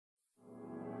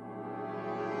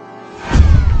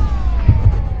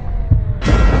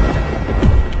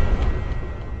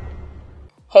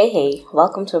Hey,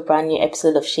 welcome to a brand new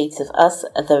episode of Shades of Us,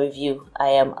 the review. I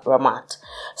am Ramat.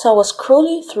 So I was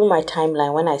scrolling through my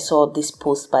timeline when I saw this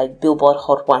post by Billboard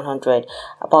Hot 100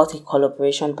 about a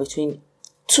collaboration between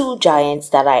two giants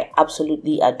that I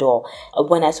absolutely adore.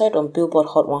 When I saw it on Billboard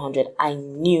Hot 100, I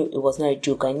knew it was not a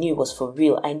joke. I knew it was for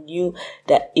real. I knew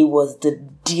that it was the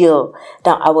deal.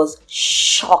 Now I was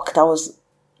shocked. I was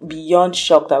beyond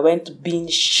shocked. I went to being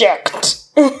shocked.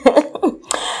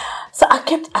 So I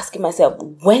kept asking myself,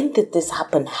 when did this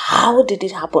happen? How did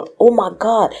it happen? Oh my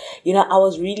God. I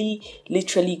was really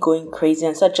literally going crazy.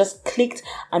 And so I just clicked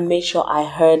and made sure I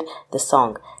heard the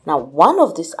song. Now, one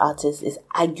of these artists is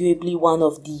arguably one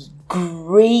of the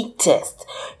greatest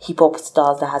hip hop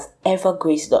stars that has ever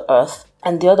graced the earth.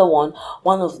 And the other one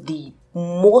of the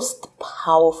most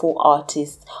powerful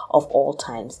artists of all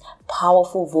times.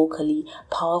 Powerful vocally,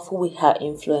 powerful with her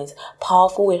influence,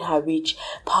 powerful with her reach,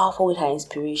 powerful with her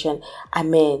inspiration. I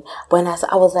mean, when I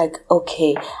was like,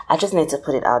 okay, I just need to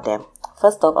put it out there.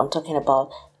 First off, I'm talking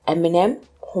about Eminem,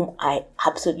 whom I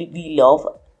absolutely love.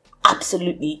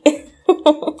 Absolutely.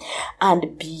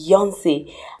 And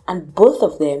Beyonce. And both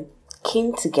of them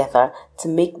came together to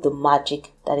make the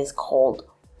magic that is called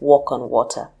Walk on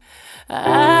Water.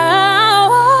 I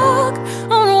walk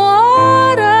on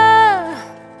water,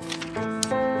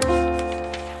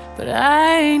 but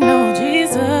I know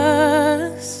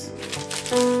Jesus.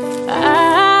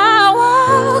 I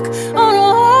walk on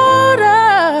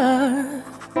water,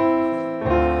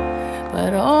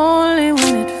 but only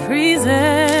when it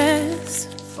freezes.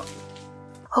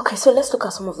 Okay, so let's look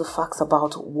at some of the facts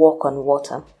about Walk on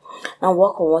Water. Now,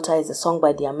 Walk on Water is a song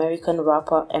by the American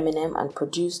rapper Eminem and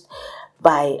produced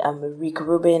by Rick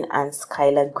Rubin and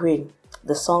Skylar Grey.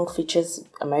 The song features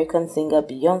American singer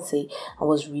Beyonce and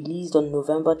was released on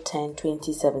November 10,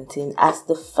 2017 as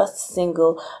the first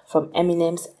single from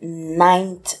Eminem's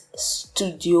 9th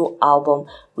studio album,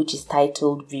 which is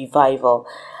titled Revival.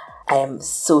 I am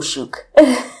so shook.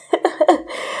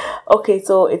 Okay,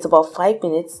 so it's about 5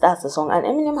 minutes. That's the song, and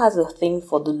Eminem has a thing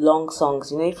for the long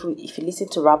songs. If you listen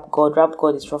to Rap God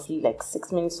is roughly like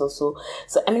 6 minutes or so.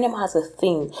 So Eminem has a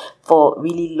thing for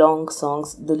really long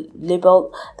songs. The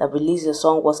label that released the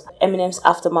song was Eminem's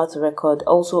Aftermath record,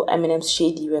 also Eminem's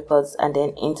Shady Records, and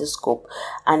then Interscope.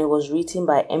 And it was written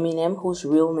by Eminem, whose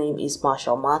real name is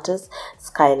Marshall Mathers,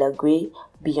 Skylar Grey,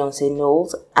 Beyonce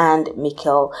Knowles, and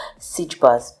Michael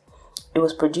Sijbaz. It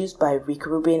was produced by Rick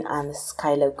Rubin and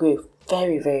Skylar Grey.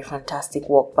 Very, very fantastic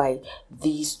work by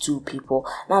these two people.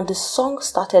 Now, the song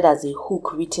started as a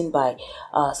hook written by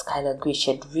Skylar Grey.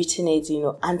 She had written it,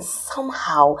 and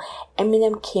somehow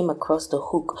Eminem came across the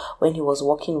hook when he was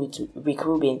working with Rick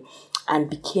Rubin and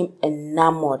became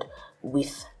enamored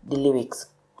with the lyrics.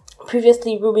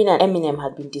 Previously, Rubin and Eminem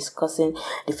had been discussing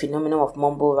the phenomenon of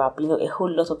mumble rap. A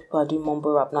whole lot of people are doing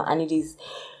mumble rap now, and it is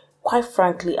quite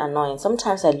frankly annoying.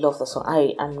 Sometimes I love the song.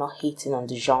 I am not hating on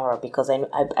the genre because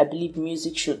I believe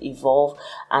music should evolve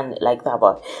and like that.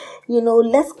 But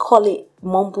let's call it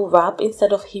mumble rap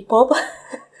instead of hip hop.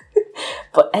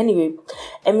 But anyway,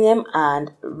 Eminem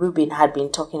and Rubin had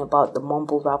been talking about the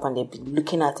mumble rap and they've been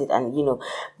looking at it and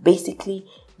basically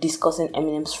discussing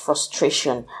Eminem's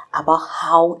frustration about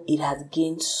how it has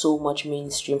gained so much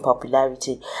mainstream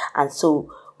popularity. And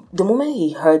so the moment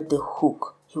he heard the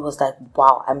hook, he was like,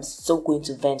 wow, I'm so going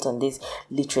to vent on this,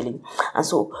 literally. And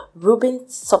so Rubin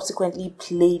subsequently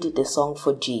played the song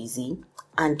for Jay-Z.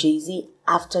 And Jay-Z,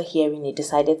 after hearing it,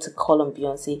 decided to call on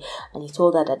Beyonce. And he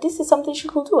told her that this is something she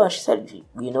could do. And she said,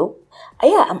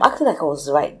 yeah, I'm acting like I was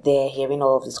right there hearing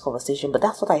all of this conversation. But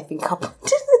that's what I think happened.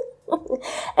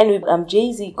 Anyway,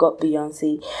 Jay-Z got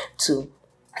Beyonce to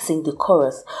sing the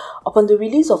chorus. Upon the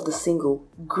release of the single,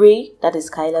 Grey, that is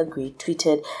Skylar Grey,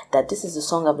 tweeted that this is a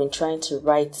song I've been trying to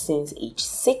write since age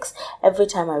 6. Every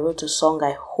time I wrote a song,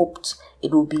 I hoped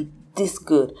it would be this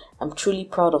good. I'm truly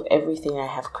proud of everything I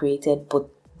have created, but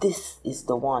this is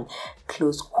the one,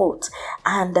 close quote.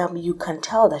 And you can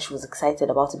tell that she was excited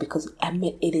about it because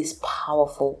it is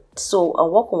powerful. So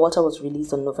Walk on Water was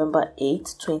released on November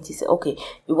 8th, 2017. Okay,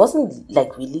 it wasn't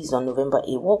like released on November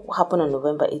 8th. What happened on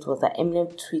November 8th was that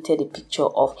Eminem tweeted a picture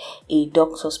of a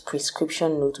doctor's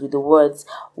prescription note with the words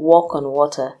 "Walk on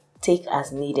Water, take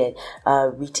as needed"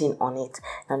 written on it.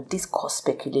 And this caused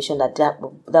speculation that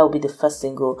will be the first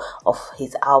single of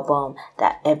his album,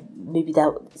 that maybe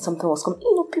that something was coming.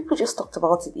 People just talked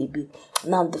about it a bit.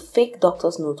 Now, the fake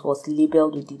doctor's note was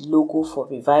labeled with the logo for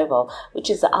Revival, which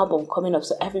is the album coming up,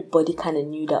 so everybody kind of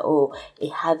knew that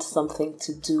it had something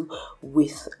to do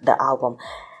with the album.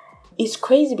 It's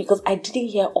crazy because I didn't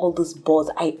hear all this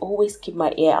buzz. I always keep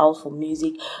my ear out for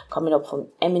music coming up from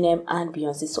Eminem and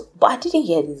Beyonce. But I didn't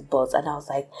hear this buzz, and I was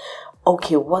like,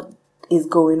 okay, what is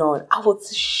going on? I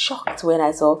was shocked when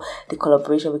I saw the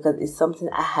collaboration because it's something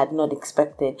I had not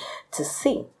expected to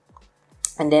see.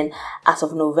 And then, as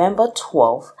of November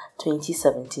 12th,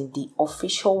 2017, the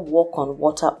official Walk on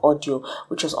Water audio,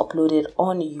 which was uploaded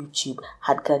on YouTube,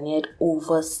 had garnered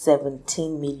over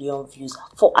 17 million views.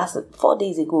 4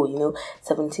 days ago,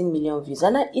 17 million views.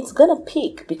 And it's gonna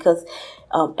peak because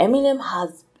Eminem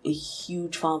has a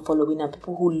huge fan following, and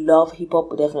people who love hip hop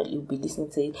will definitely be listening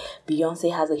to it.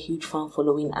 Beyonce has a huge fan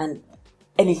following, and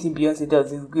anything Beyonce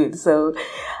does is good. So,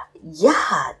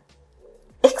 yeah,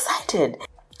 excited.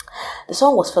 The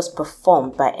song was first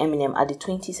performed by Eminem at the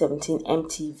 2017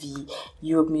 MTV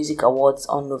Europe Music Awards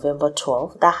on November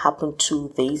 12th. That happened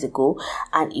 2 days ago,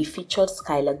 and it featured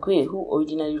Skylar Grey, who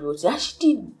originally wrote it. And she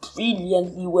did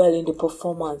brilliantly well in the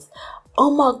performance.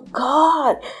 Oh my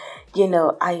god!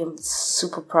 I am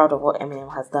super proud of what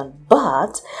Eminem has done,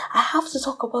 but I have to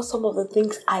talk about some of the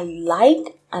things I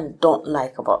like and don't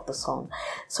like about the song.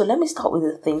 So let me start with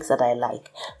the things that I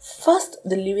like. First,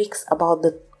 the lyrics about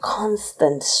the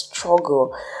constant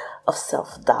struggle of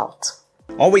self-doubt.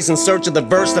 Always in search of the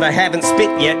verse that I haven't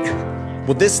spit yet.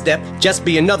 Will this step just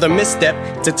be another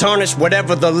misstep to tarnish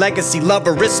whatever the legacy, love,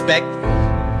 or respect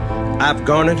I've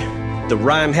garnered? The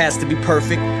rhyme has to be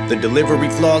perfect, the delivery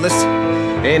flawless,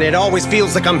 and it always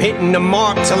feels like I'm hitting the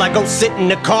mark till I go sit in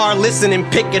the car, listen and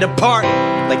pick it apart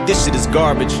like this shit is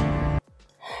garbage.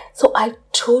 So I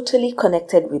totally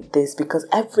connected with this because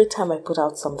every time I put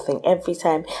out something, every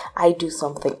time I do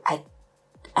something,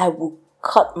 I will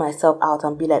cut myself out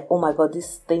and be like, oh my god,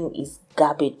 this thing is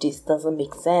garbage, this doesn't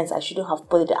make sense, I shouldn't have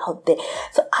put it out there.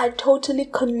 So I totally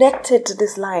connected to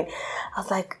this line. I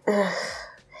was like, ugh.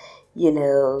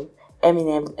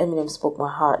 Eminem spoke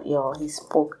my heart, y'all. He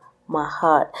spoke my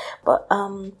heart. But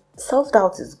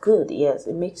self-doubt is good, yes,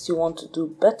 it makes you want to do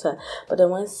better. But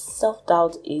then when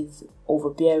self-doubt is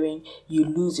overbearing, you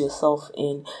lose yourself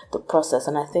in the process.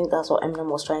 And I think that's what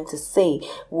Eminem was trying to say.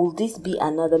 Will this be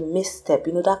another misstep?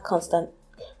 That constant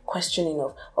questioning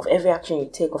of every action you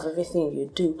take, of everything you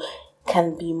do,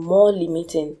 can be more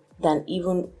limiting than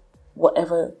even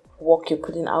whatever work you're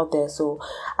putting out there. So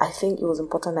I think it was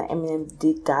important that Eminem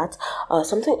did that.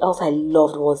 Something else I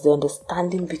loved was the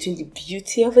understanding between the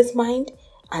beauty of his mind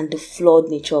and the flawed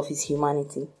nature of his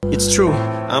humanity. It's true,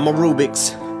 I'm a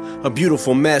Rubik's, a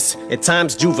beautiful mess, at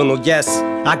times juvenile, yes.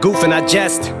 I goof and I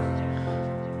jest,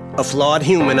 a flawed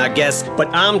human, I guess, but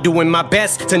I'm doing my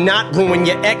best to not ruin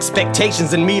your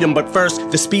expectations and meet them. But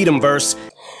first, the speed 'em verse.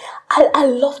 I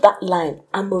love that line.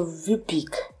 I'm a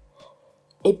Rubik,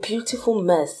 a beautiful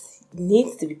mess.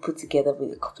 Needs to be put together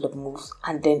with a couple of moves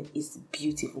and then it's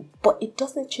beautiful. But it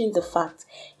doesn't change the fact,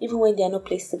 even when they are not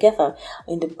placed together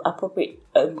in the appropriate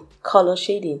color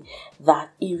shading, that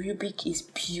a Rubik is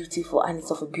beautiful and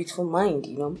it's of a beautiful mind,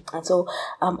 And so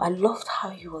I loved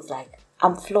how he was like,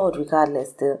 I'm flawed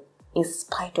regardless, in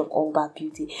spite of all that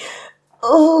beauty.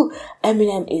 Oh,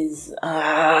 Eminem is,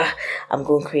 I'm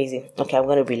going crazy. Okay, I'm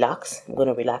going to relax.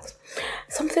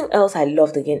 Something else I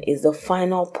loved again is the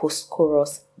final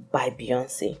post-chorus by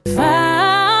Beyonce. If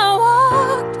I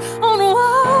walked on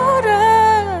water,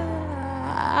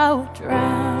 I would drown.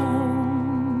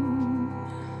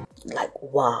 Like,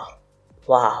 wow.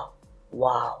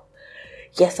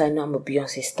 Yes, I know I'm a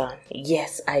Beyonce stan.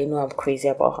 Yes, I know I'm crazy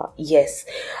about her. Yes,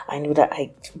 I know that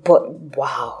but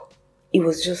wow. It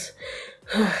was just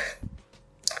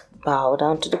bow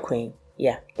down to the queen.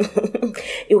 Yeah.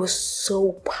 It was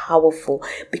so powerful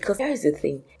because here is the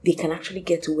thing, they can actually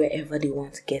get to wherever they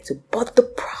want to get to. But the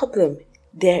problem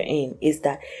therein is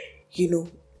that,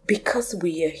 because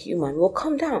we are human, we'll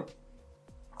come down.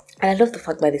 And I love the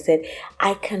fact that they said,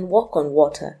 I can walk on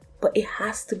water, but it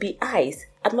has to be ice.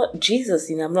 I'm not Jesus,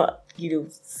 I'm not,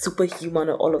 superhuman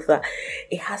or all of that.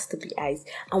 It has to be ice.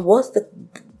 And what's the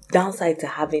downside to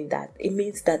having that? It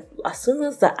means that as soon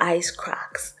as the ice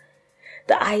cracks,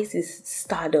 the ice is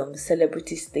stardom,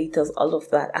 celebrity status, all of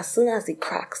that. As soon as it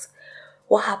cracks,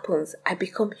 what happens? I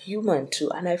become human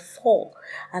too, and I fall,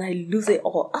 and I lose it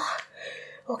all.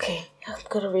 Okay, I've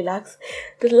got to relax.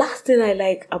 The last thing I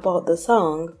like about the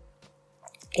song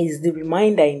is the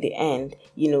reminder in the end,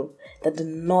 that the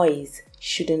noise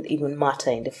shouldn't even matter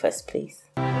in the first place.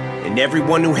 And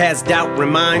everyone who has doubt,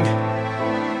 remind.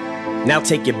 Now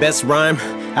take your best rhyme,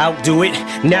 outdo it,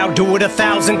 now do it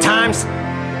 1,000 times.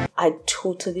 I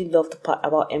totally love the part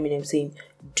about Eminem saying,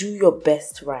 do your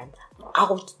best rhyme,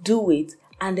 outdo it,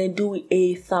 and then do it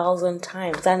 1,000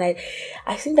 times. And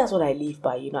I think that's what I live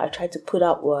by. I try to put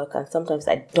out work and sometimes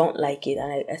I don't like it.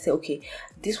 And I say, okay,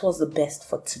 this was the best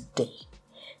for today.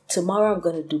 tomorrow I'm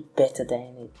gonna do better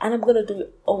than it, and I'm gonna do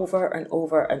it over and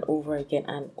over and over again.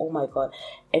 And oh my god,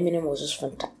 Eminem was just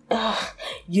fantastic.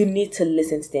 You need to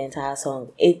listen to the entire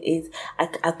song. It is,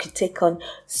 I could take on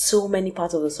so many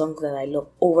parts of the songs that I love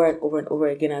over and over and over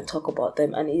again and talk about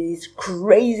them, and it is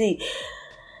crazy.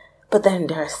 But then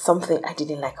there's something I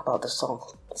didn't like about the song.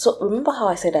 So remember how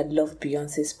I said I love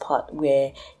Beyonce's part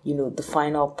where, the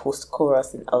final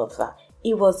post-chorus and all of that.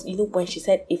 It was, when she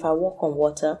said, if I walk on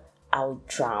water, I'll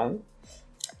drown.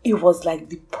 It was like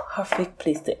the perfect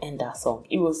place to end that song.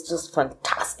 It was just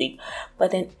fantastic.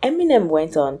 But then Eminem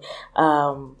went on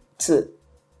to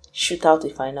shoot out a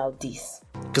final diss.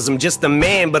 Cause I'm just a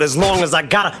man, but as long as I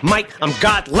got a mic, I'm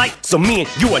godlike. So me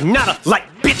and you are not alike,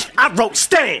 bitch. I wrote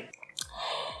Stan.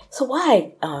 So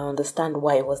why I understand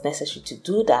why it was necessary to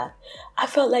do that, I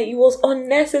felt like it was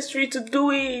unnecessary to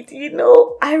do it.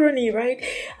 Irony, right?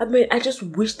 I mean, I just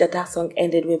wish that song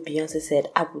ended where Beyonce said,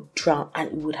 I would drown, and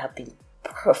it would have been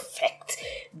perfect.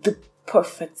 The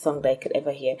perfect song that I could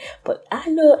ever hear. But I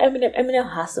know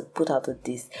Eminem has to put out a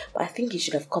diss, but I think it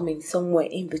should have come in somewhere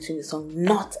in between the song,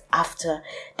 not after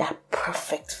that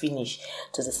perfect finish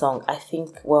to the song. I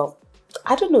think, well,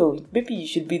 I don't know, maybe you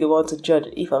should be the one to judge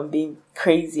if I'm being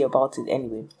crazy about it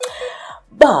anyway.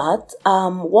 But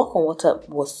Walk on Water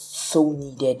was so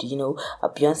needed,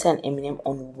 Beyonce and Eminem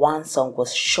on one song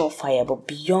was surefire. But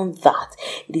beyond that,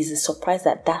 it is a surprise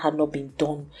that had not been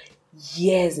done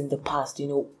years in the past.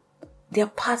 Their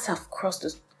paths have crossed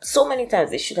so many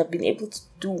times. They should have been able to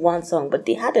do one song, but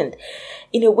they hadn't.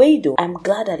 In a way though, I'm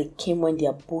glad that it came when they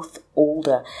are both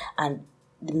older and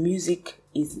the music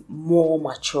is more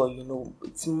mature.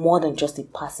 It's more than just a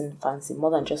passing fancy,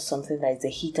 more than just something that is a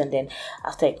hit and then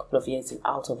after a couple of years you're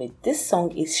out of it. This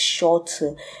song is sure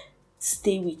to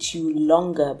stay with you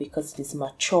longer because it is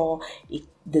mature,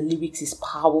 the lyrics is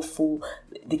powerful,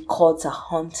 the chords are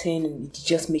haunting, and it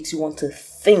just makes you want to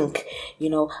think,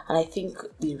 and I think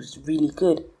it was really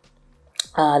good.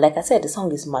 Like I said, the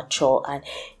song is mature, and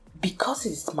because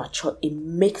it is mature, it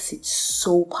makes it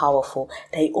so powerful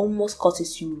that it almost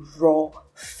causes you raw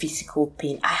physical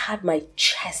pain. I had my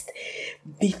chest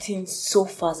beating so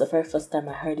fast the very first time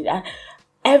I heard it, and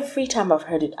every time I've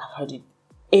heard it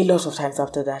a lot of times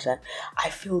after that, and I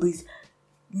feel this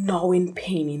gnawing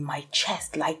pain in my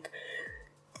chest. Like,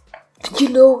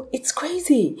 it's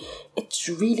crazy. It's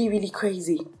really, really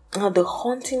crazy. Now, the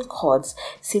haunting chords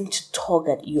seem to tug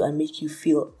at you and make you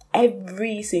feel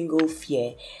every single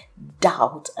fear,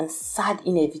 doubt, and sad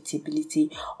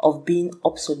inevitability of being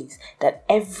obsolete that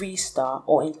every star,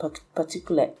 or in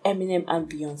particular Eminem and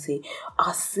Beyonce,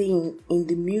 are seeing in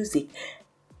the music.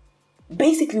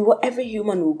 Basically, what every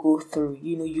human will go through,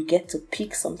 you get to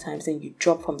peak sometimes and you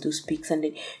drop from those peaks, and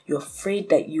then you're afraid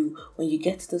that when you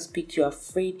get to those peaks, you're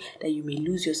afraid that you may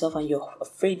lose yourself, and you're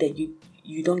afraid that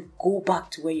you don't go back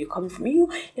to where you're coming from.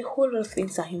 A whole lot of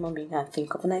things that human being can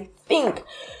think of, and I think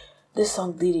this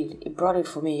song did it. It brought it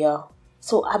for me, yeah.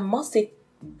 So I must say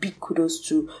big kudos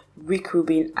to Rick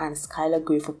Rubin and Skylar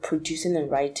Grey for producing and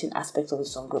writing aspects of the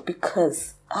song,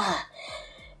 because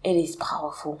it is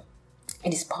powerful.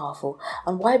 It is powerful.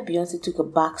 And why Beyonce took a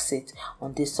backseat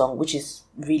on this song, which is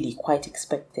really quite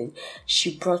expected,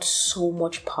 she brought so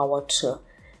much power to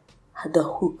the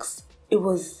hooks. It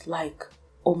was like,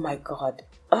 oh my god,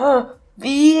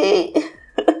 B,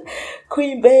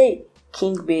 Queen Bey,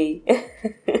 King Bey.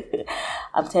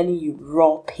 I'm telling you,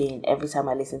 raw pain every time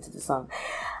I listen to the song.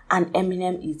 And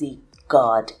Eminem is a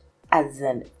god, as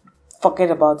in,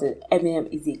 forget about it,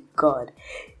 Eminem is a god.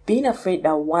 Being afraid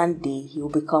that one day he will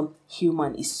become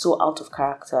human is so out of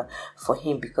character for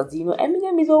him, because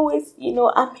Eminem is always,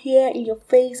 I'm here in your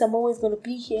face, I'm always going to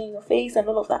be here in your face and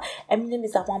all of that. Eminem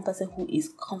is that one person who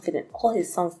is confident. All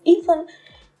his songs, even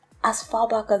as far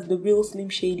back as The Real Slim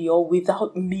Shady or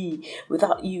Without Me,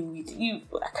 Without You, With You,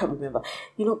 I can't remember.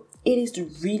 It is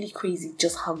really crazy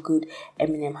just how good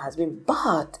Eminem has been,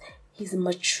 but his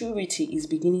maturity is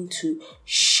beginning to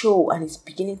show and it's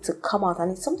beginning to come out,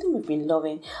 and it's something we've been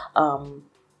loving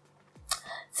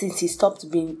since he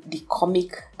stopped being the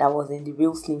comic that was in The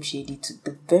Real Slim Shady to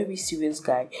the very serious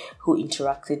guy who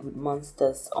interacted with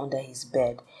monsters under his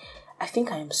bed. I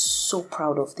think I am so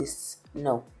proud of this.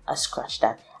 No, I scratched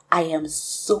that. I am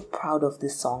so proud of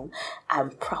this song.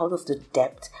 I'm proud of the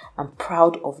depth. I'm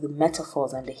proud of the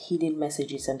metaphors and the hidden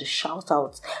messages and the shout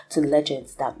outs to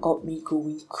legends that got me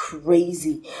going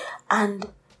crazy. And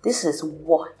this is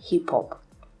what hip hop,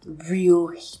 real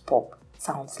hip hop,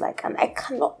 sounds like. And I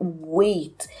cannot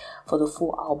wait for the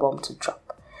full album to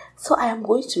drop. So I am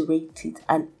going to rate it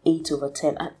an 8 over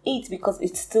 10. An 8 because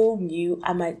it's still new.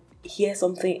 I might hear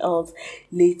something else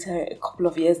later, a couple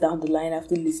of years down the line,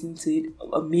 after listening to it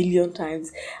a million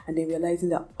times, and then realizing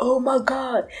that, oh my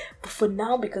god. But for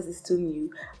now, because it's still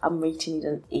new, I'm rating it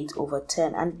an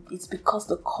 8/10, and it's because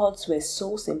the chords were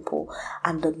so simple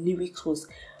and the lyrics was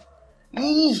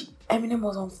Eminem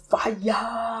was on fire,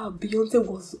 Beyonce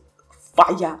was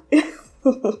fire.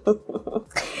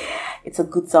 It's a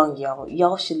good song, y'all.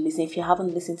 Y'all should listen. If you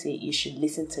haven't listened to it, you should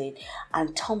listen to it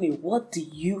and tell me, what do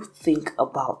you think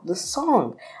about the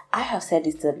song? I have said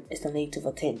it's an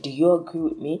 8/10. Do you agree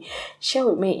with me? Share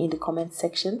with me in the comment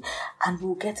section and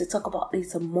we'll get to talk about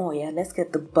this some more. Yeah, let's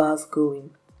get the buzz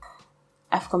going.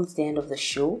 I've come to the end of the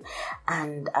show,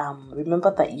 and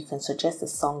remember that you can suggest a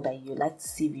song that you'd like to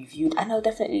see reviewed, and I'll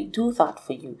definitely do that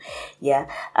for you. Yeah.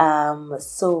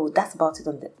 So that's about it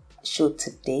on the show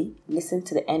today. Listen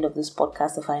to the end of this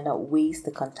podcast to find out ways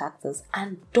to contact us,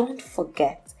 and don't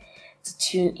forget to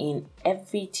tune in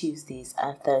every Tuesdays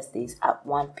and Thursdays at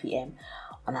 1 p.m.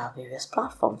 on our various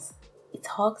platforms. It's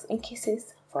hugs and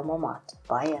kisses from Amat.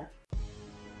 Bye.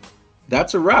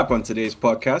 That's a wrap on today's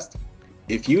podcast.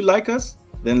 If you like us,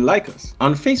 then like us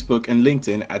on Facebook and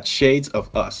LinkedIn at Shades of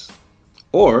Us.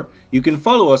 Or you can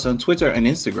follow us on Twitter and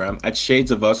Instagram at Shades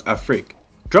of Us Afrique.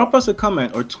 Drop us a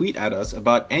comment or tweet at us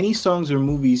about any songs or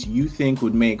movies you think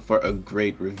would make for a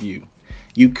great review.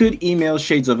 You could email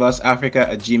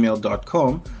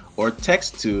shadesofusafrica@gmail.com or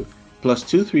text to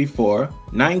 +234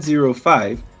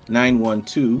 905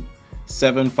 912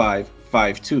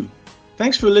 7552.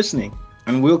 Thanks for listening,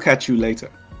 and we'll catch you later.